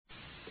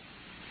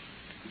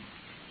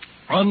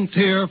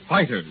Frontier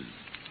Fighters.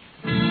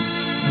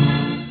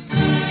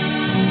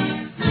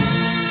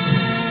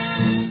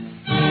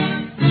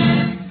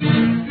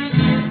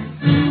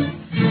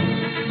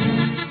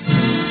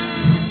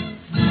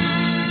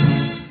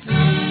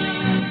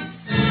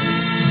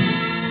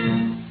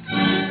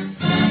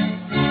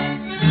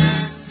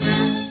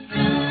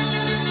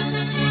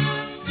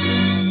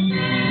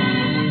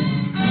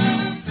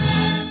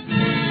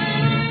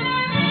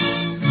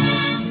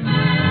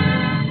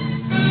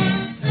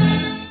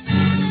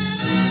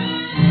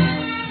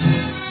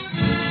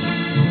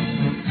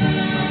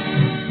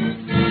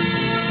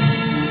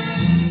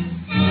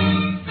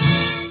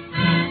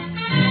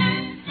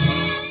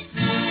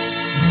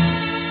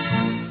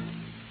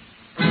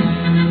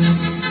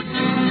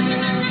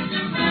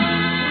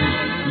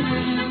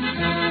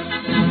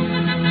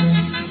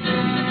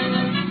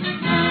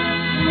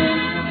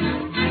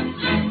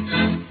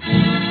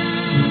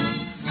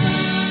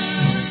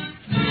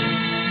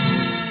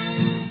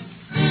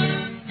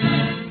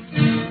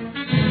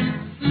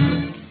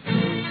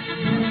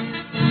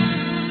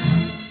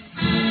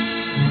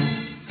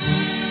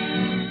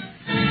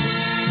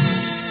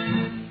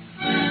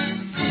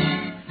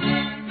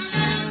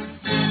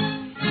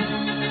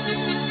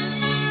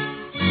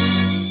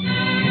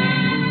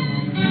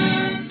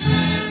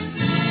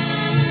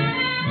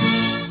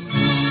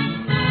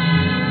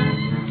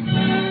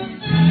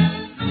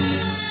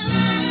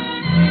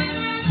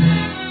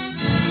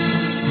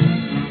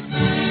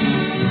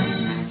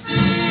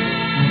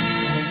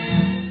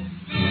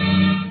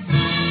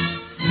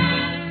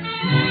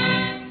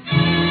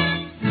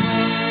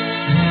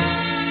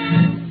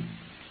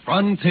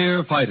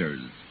 Frontier Fighters.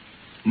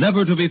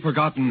 Never to be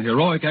forgotten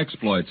heroic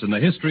exploits in the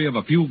history of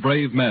a few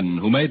brave men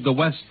who made the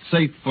West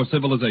safe for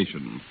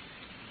civilization.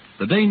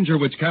 The danger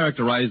which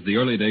characterized the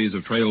early days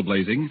of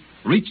trailblazing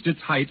reached its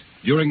height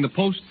during the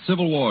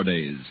post-Civil War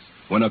days,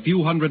 when a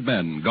few hundred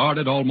men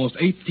guarded almost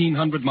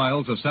 1,800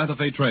 miles of Santa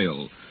Fe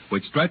Trail,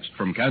 which stretched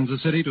from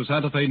Kansas City to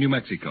Santa Fe, New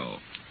Mexico.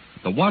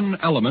 The one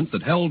element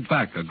that held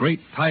back a great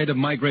tide of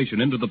migration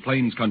into the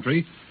Plains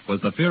country was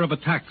the fear of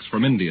attacks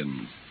from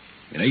Indians.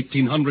 In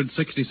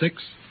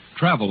 1866,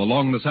 travel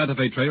along the Santa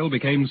Fe Trail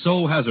became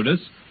so hazardous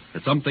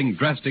that something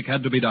drastic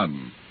had to be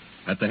done.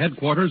 At the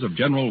headquarters of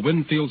General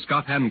Winfield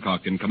Scott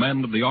Hancock, in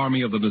command of the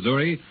Army of the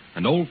Missouri,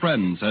 an old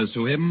friend says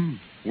to him,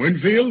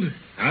 "Winfield,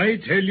 I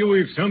tell you,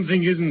 if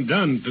something isn't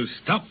done to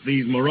stop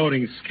these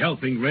marauding,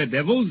 scalping red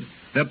devils,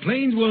 the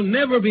plains will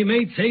never be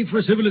made safe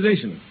for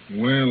civilization."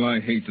 Well, I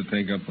hate to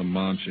take up the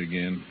march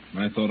again.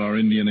 I thought our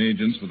Indian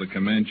agents with the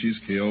Comanches,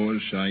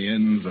 Kiowas,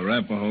 Cheyennes,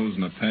 Arapahoes,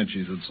 and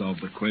Apaches had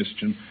solved the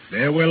question.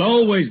 There will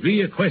always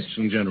be a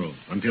question, General,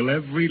 until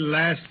every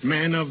last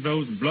man of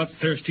those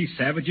bloodthirsty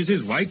savages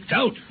is wiped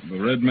out. The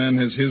red man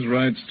has his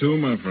rights, too,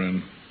 my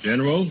friend.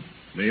 General,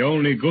 the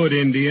only good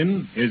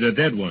Indian is a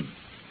dead one.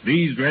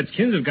 These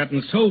redskins have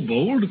gotten so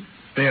bold,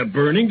 they are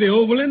burning the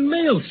Overland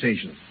Mail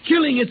Station,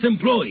 killing its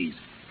employees,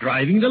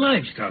 driving the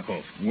livestock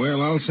off.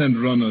 Well, I'll send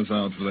runners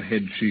out for the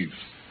head chiefs.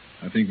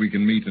 I think we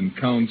can meet in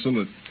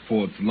council at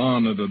Forts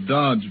Larned or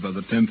Dodge by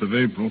the 10th of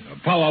April.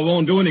 Power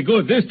won't do any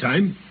good this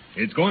time.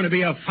 It's going to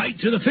be a fight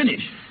to the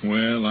finish.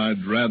 Well,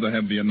 I'd rather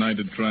have the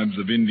United Tribes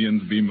of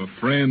Indians be my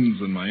friends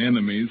than my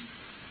enemies.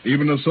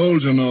 Even a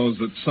soldier knows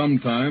that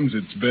sometimes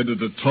it's better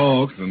to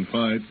talk than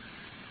fight.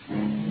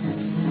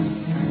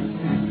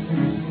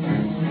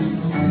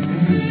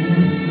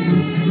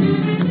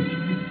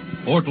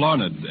 Fort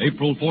Larned,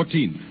 April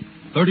 14th,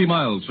 30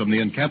 miles from the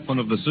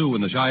encampment of the Sioux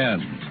and the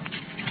Cheyennes.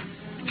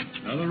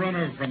 Another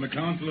runner from the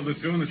Council of the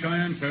Sioux and the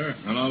Cheyennes, sir.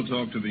 And I'll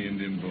talk to the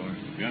Indian boy.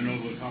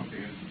 General will talk to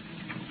you.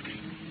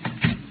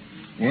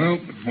 Well,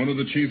 what do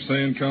the chiefs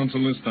say in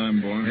council this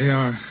time, boy? They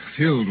are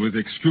filled with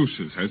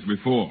excuses, as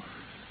before.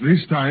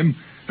 This time,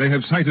 they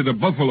have sighted a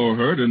buffalo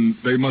herd, and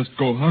they must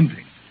go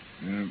hunting.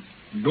 Yeah.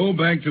 Go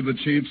back to the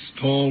chief's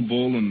tall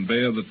bull and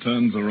bear that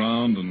turns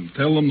around and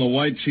tell them the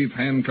white chief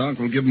Hancock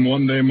will give them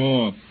one day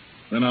more.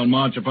 Then I'll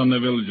march upon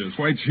their villages.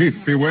 White chief,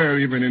 beware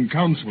even in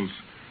councils.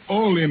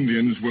 All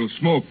Indians will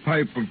smoke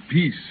pipe of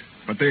peace,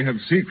 but they have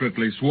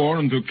secretly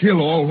sworn to kill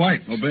all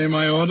whites. Obey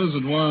my orders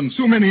at once.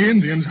 So many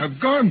Indians have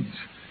guns.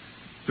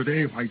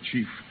 Today, white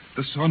chief,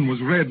 the sun was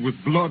red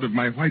with blood of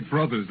my white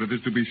brothers that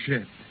is to be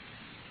shed.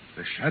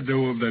 The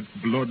shadow of that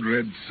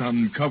blood-red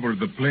sun covered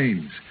the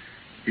plains.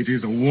 It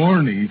is a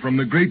warning from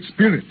the Great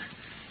Spirit.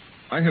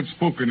 I have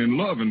spoken in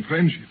love and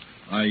friendship.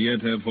 I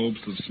yet have hopes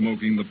of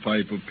smoking the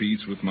pipe of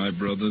peace with my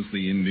brothers,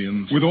 the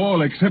Indians. With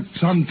all except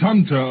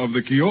Santanta of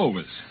the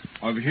Kiowas.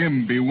 Of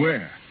him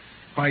beware.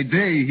 By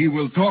day he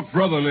will talk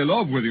brotherly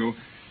love with you,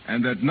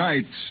 and at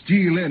night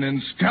steal in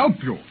and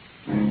scalp you.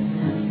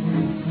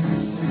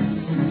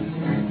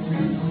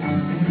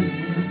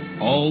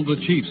 All the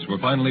chiefs were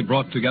finally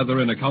brought together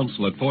in a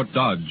council at Fort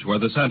Dodge, where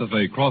the Santa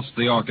Fe crossed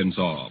the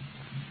Arkansas.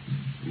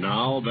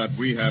 Now that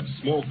we have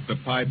smoked the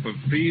pipe of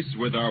peace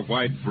with our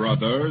white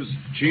brothers,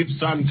 Chief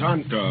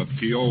Santanta of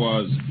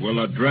Kiowas will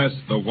address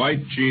the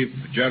white chief,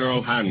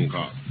 General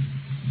Hancock.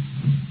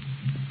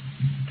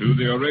 To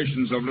the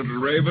orations of Little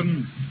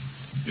Raven,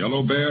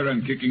 Yellow Bear,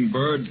 and Kicking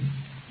Bird,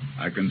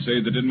 I can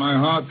say that in my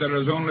heart there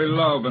is only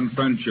love and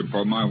friendship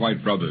for my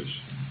white brothers.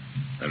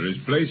 There is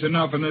place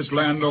enough in this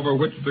land over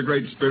which the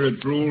Great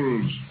Spirit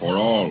rules for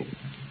all.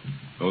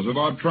 Those of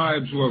our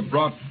tribes who have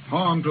brought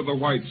harm to the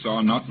whites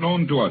are not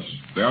known to us.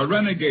 They are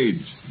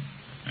renegades,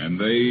 and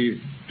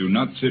they do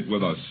not sit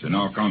with us in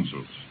our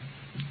councils.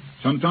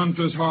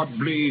 Santanta's heart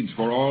bleeds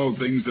for all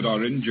things that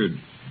are injured,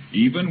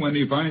 even when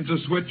he finds a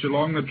switch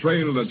along the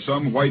trail that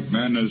some white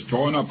man has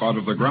torn up out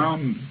of the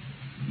ground.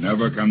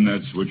 Never can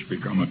that switch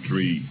become a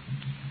tree.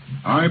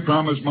 I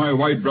promise my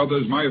white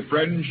brothers my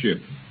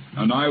friendship,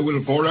 and I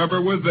will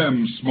forever with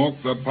them smoke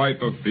the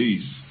pipe of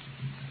peace.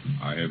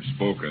 I have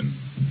spoken.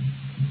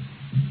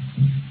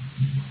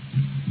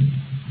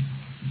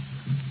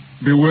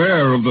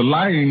 Beware of the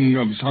lying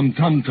of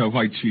Santanta,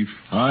 White Chief.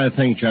 I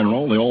think,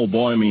 General, the old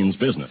boy means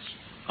business.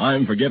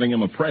 I'm for giving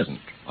him a present,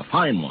 a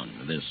fine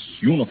one, this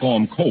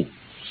uniform coat,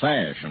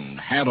 sash, and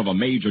hat of a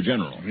major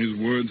general. His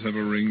words have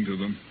a ring to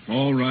them.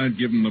 All right,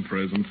 give him the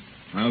present.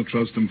 I'll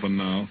trust him for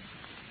now.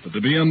 But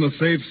to be on the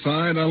safe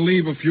side, I'll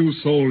leave a few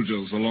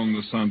soldiers along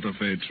the Santa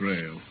Fe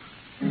Trail.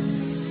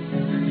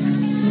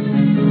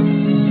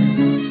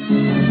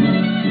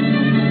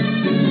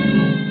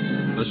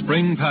 The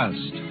spring passed.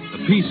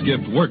 The peace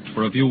gift worked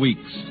for a few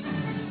weeks.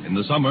 In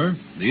the summer,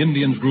 the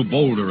Indians grew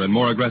bolder and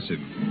more aggressive.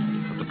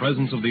 But the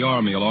presence of the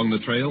army along the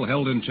trail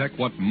held in check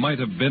what might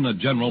have been a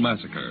general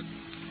massacre.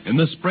 In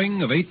the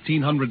spring of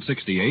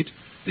 1868,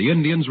 the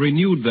Indians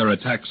renewed their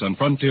attacks on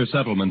frontier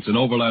settlements and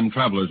overland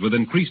travelers with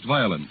increased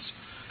violence.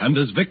 And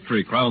as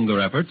victory crowned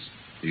their efforts,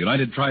 the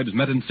United Tribes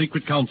met in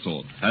secret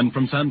council, and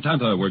from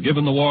Santanta were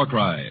given the war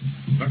cry.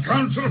 The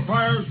council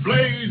fires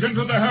blaze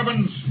into the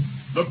heavens.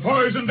 The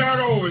poisoned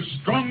arrow is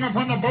strung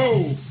upon the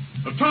bow.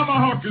 The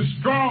tomahawk is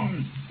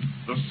strong.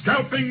 The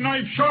scalping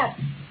knife sharp.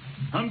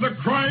 And the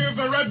cry of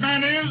the red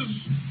man is,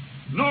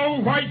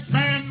 no white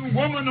man,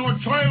 woman, or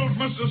child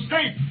must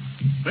escape.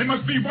 They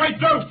must be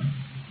wiped out.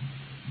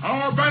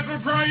 Our battle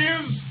cry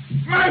is,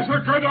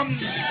 massacre them!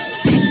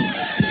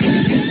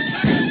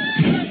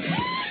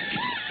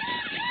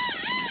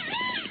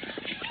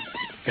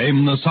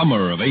 Came the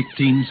summer of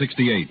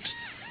 1868,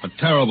 a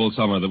terrible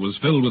summer that was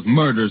filled with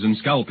murders and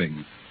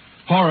scalping.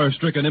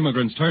 Horror-stricken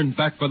immigrants turned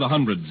back by the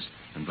hundreds,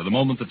 and for the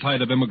moment the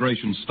tide of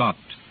immigration stopped.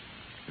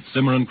 At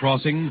Cimarron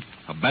Crossing,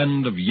 a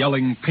band of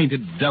yelling,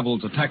 painted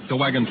devils attacked the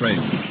wagon train.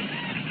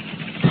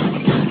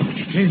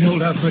 Can't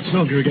hold out much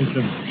longer against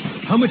them.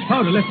 How much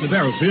powder left in the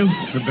barrel, Phil?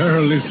 The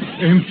barrel is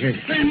empty.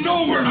 They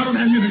know we're out of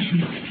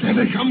ammunition. There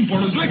they come for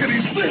us,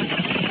 lickety-split.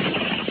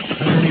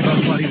 How many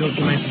body those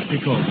Comanches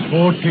speak of?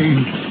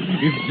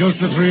 14. It's just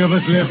the three of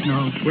us left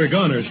now. We're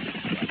goners.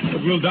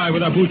 But we'll die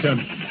with our boots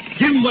on.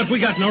 Give them what we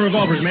got in our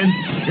revolvers, men.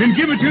 And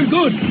give it to them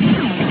good.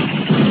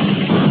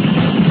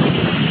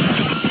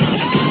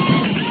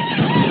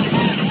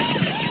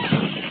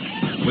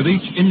 With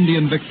each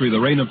Indian victory, the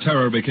reign of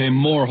terror became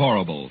more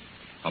horrible.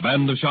 A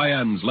band of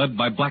Cheyennes, led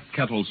by Black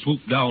Kettle,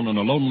 swooped down on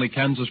a lonely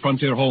Kansas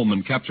frontier home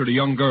and captured a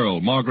young girl,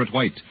 Margaret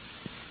White.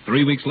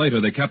 3 weeks later,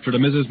 they captured a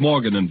Mrs.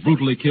 Morgan and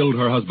brutally killed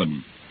her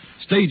husband.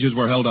 Stages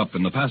were held up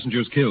and the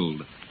passengers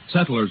killed.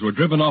 Settlers were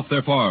driven off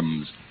their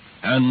farms.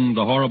 And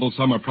the horrible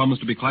summer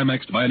promised to be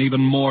climaxed by an even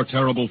more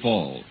terrible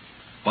fall.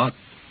 But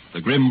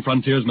the grim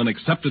frontiersmen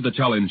accepted the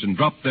challenge and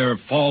dropped their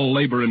fall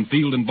labor in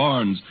field and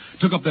barns,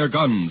 took up their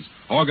guns,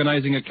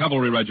 organizing a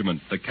cavalry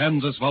regiment, the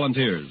Kansas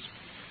Volunteers.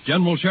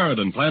 General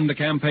Sheridan planned a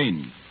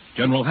campaign.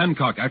 General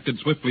Hancock acted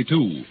swiftly,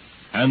 too.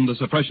 And the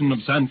suppression of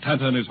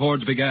Santanta and his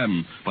hordes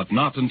began, but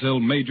not until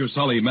Major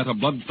Sully met a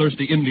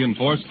bloodthirsty Indian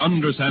force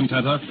under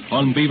Santanta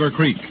on Beaver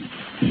Creek.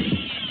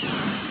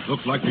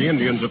 Looks like the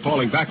Indians are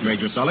falling back,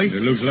 Major Sully.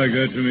 It looks like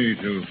that to me,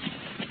 too.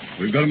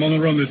 We've got them on the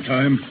run this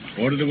time.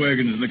 Order the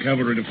wagons and the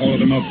cavalry to follow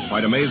them up.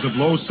 Quite a maze of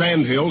low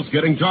sand hills,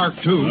 getting dark,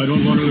 too. I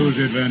don't want to lose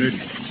the advantage.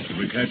 If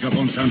we catch up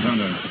on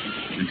Santana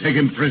and take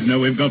him prisoner,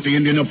 we've got the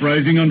Indian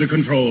uprising under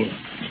control.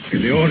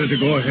 Give the order to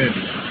go ahead.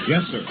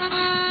 Yes, sir.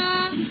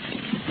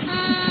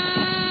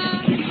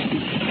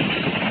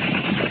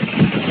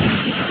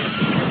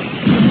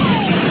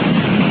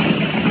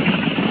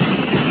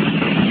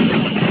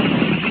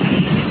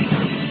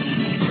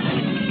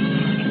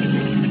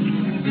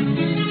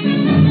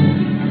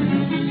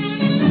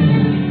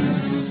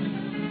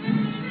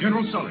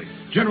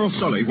 General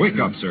Sully, wake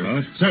up, sir.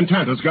 What?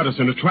 Santana's got us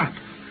in a trap.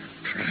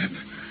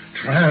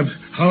 Trap?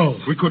 How?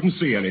 We couldn't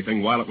see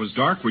anything while it was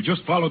dark. We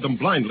just followed them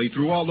blindly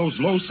through all those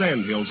low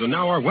sand hills, and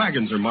now our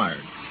wagons are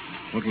mired.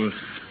 What was...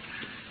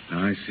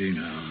 I see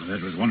now.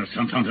 That was one of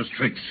Santanta's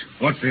tricks.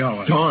 What's the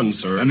hour? Dawn,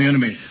 sir. And the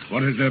enemy?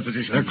 What is their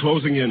position? They're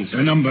closing in, sir.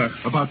 Their number?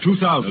 About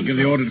 2,000. I'll give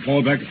the order to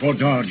fall back to Fort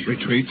Dodge.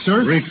 Retreat,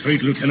 sir?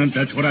 Retreat, Lieutenant.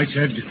 That's what I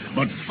said.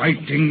 But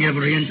fighting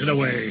every inch of the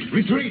way.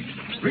 Retreat!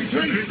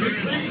 Retreat!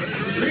 Retreat!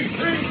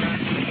 Retreat!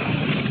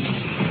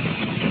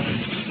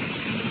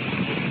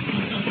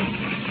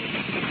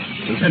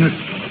 Lieutenant,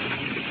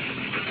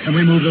 can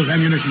we move those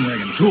ammunition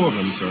wagons? 2 of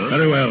them, sir.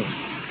 Very well.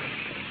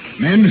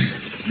 Men,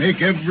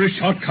 make every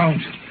shot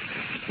count.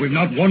 We've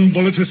not one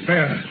bullet to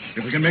spare.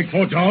 If we can make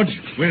Fort Dodge,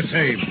 we're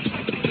saved.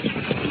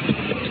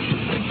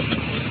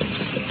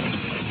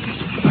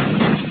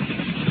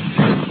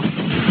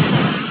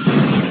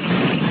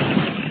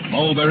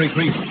 Mulberry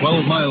Creek,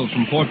 12 miles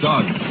from Fort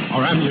Dodge.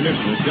 Our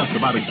ammunition is just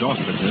about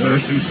exhausted, sir.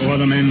 Yes, and so are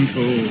the men,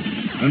 too.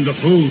 And the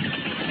food.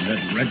 And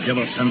that red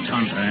devil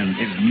Santanta and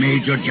his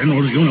Major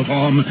General's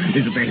uniform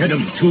is at the head of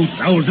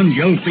 2,000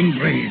 yelping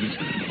braves,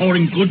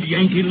 pouring good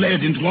Yankee lead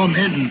into our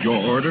men.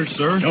 Your orders,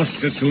 sir? Just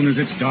as soon as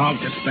it's dark,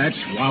 dispatch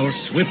our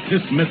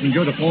swiftest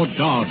messenger to Fort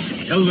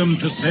Dodge. Tell them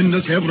to send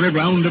us every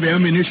round of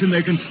ammunition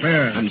they can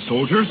spare. And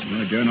soldiers?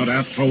 I dare not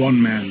ask for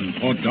one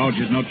man. Fort Dodge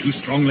is not too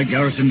strongly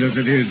garrisoned as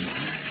it is.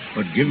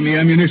 But give me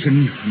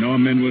ammunition, and our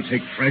men will take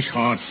fresh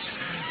hearts.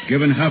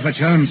 Given half a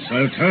chance,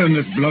 I'll turn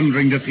this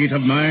blundering defeat of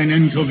mine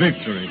into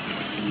victory.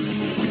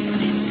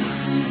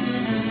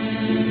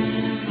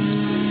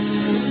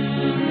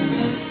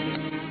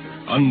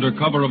 Under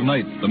cover of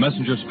night, the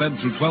messenger sped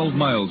through 12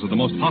 miles of the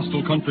most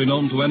hostile country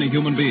known to any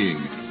human being.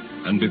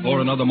 And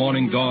before another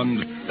morning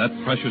dawned,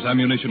 that precious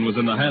ammunition was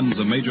in the hands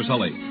of Major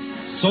Sully.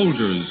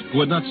 Soldiers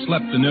who had not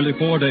slept in nearly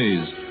 4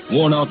 days,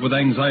 worn out with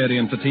anxiety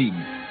and fatigue.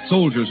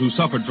 Soldiers who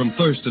suffered from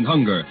thirst and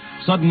hunger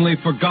suddenly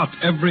forgot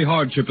every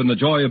hardship in the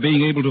joy of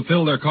being able to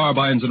fill their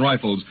carbines and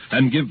rifles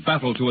and give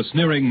battle to a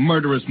sneering,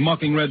 murderous,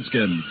 mocking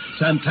redskin,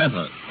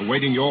 Santanta.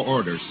 Awaiting your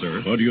orders,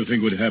 sir. What do you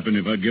think would happen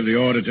if I give the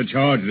order to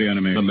charge the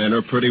enemy? The men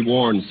are pretty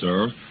worn,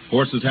 sir.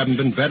 Horses haven't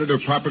been bedded or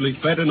properly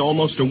fed in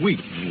almost a week.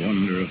 I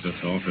wonder if the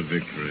thought of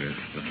victory,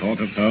 the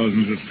thought of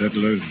thousands of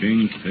settlers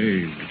being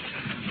saved,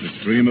 the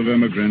stream of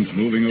immigrants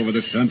moving over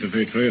the Santa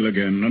Fe Trail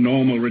again, a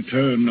normal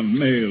return of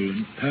mail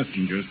and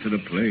passengers to the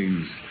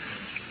plains.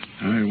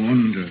 I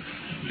wonder,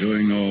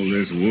 doing all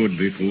this would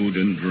be food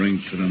and drink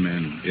to the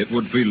men. It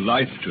would be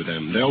life to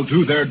them. They'll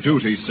do their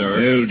duty, sir.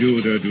 They'll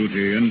do their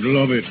duty and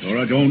love it, or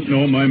I don't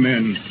know my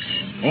men.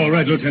 All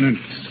right, Lieutenant.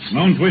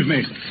 Mount with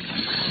me.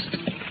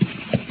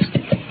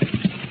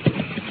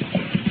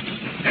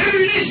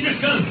 Ammunition,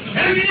 son!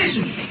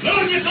 Ammunition!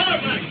 Load your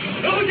carbine!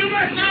 Load your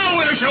rifle! Now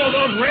we'll show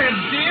those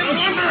redskins!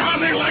 I wonder how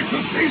they like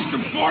the taste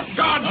of Fort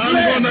Dodge.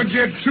 I'm going to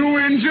get 2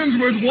 engines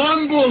with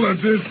 1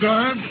 bullet this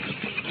time.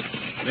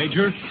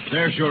 Major,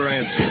 there's your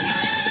answer.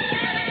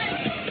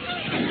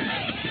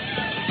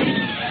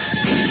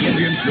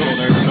 Indians know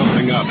there's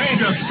something up.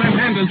 Major, them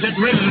handles get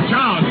ready to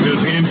charge.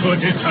 We'll be in good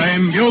this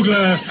time.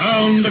 Bugler,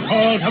 sound the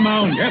call to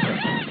mount. Yes, sir.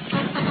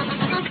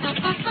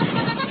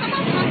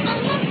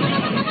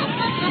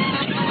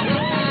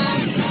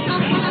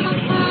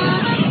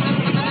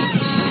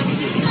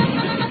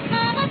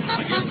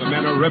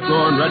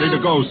 Rip-roaring ready to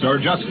go, sir.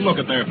 Just look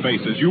at their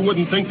faces. You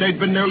wouldn't think they'd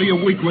been nearly a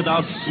week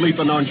without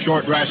sleeping on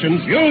short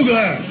rations.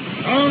 Bugler,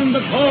 sound the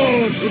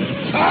call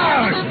to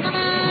charge.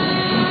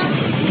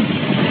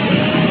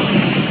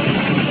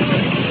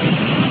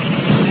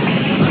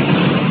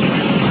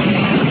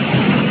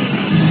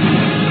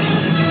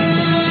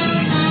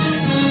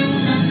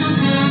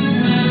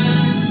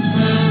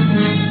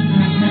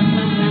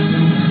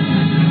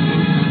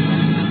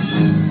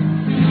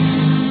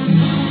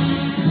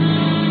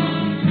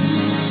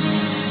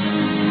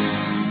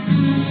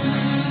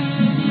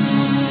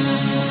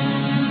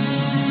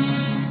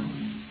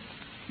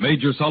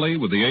 Major Sully,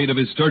 with the aid of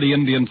his sturdy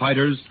Indian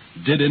fighters,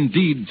 did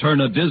indeed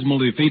turn a dismal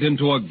defeat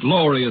into a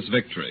glorious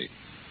victory.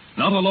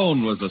 Not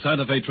alone was the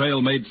Santa Fe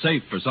Trail made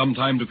safe for some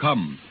time to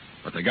come,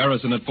 but the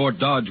garrison at Fort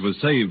Dodge was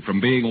saved from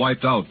being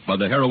wiped out by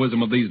the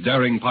heroism of these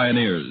daring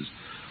pioneers.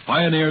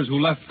 Pioneers who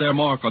left their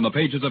mark on the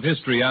pages of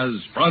history as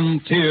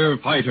frontier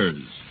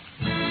fighters.